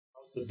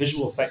the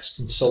visual effects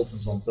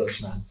consultant on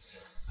First Man.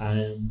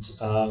 And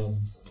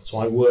so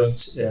I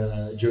worked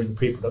during the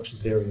pre-production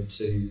period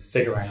to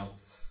figure out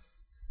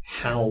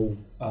how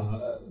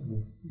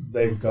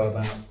they would go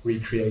about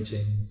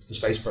recreating the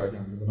space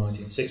program in the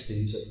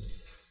 1960s and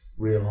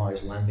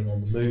realize landing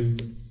on the moon.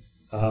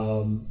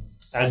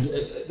 And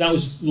that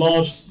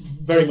was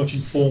very much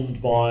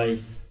informed by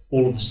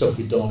all of the stuff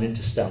we'd done on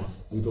Interstellar.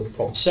 We built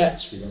proper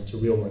sets, we went to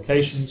real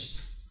locations.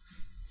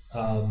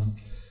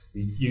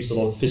 We used a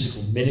lot of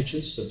physical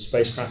miniatures, so the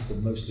spacecraft were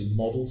mostly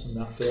models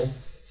in that film.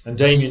 And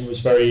Damien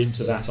was very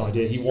into that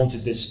idea. He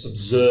wanted this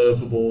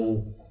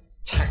observable,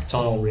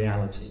 tactile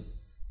reality.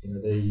 You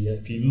know,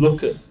 if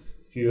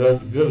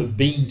you've ever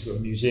been to a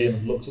museum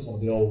and looked at one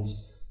of the old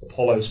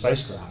Apollo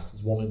spacecraft,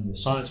 there's one in the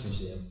Science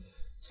Museum.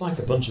 It's like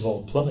a bunch of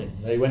old plumbing.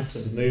 They went to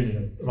the moon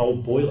in an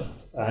old boiler,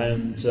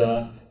 and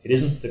it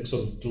isn't the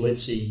sort of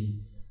glitzy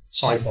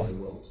sci-fi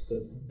world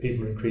that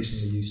people are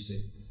increasingly used to.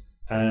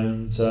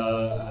 And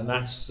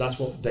that's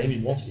what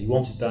Damien wanted. He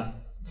wanted that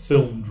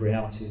filmed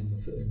reality in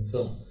the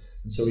film.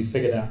 And so we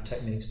figured out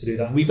techniques to do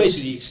that. And we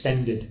basically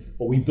extended,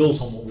 or we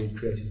built on what we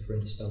created for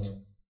Interstellar.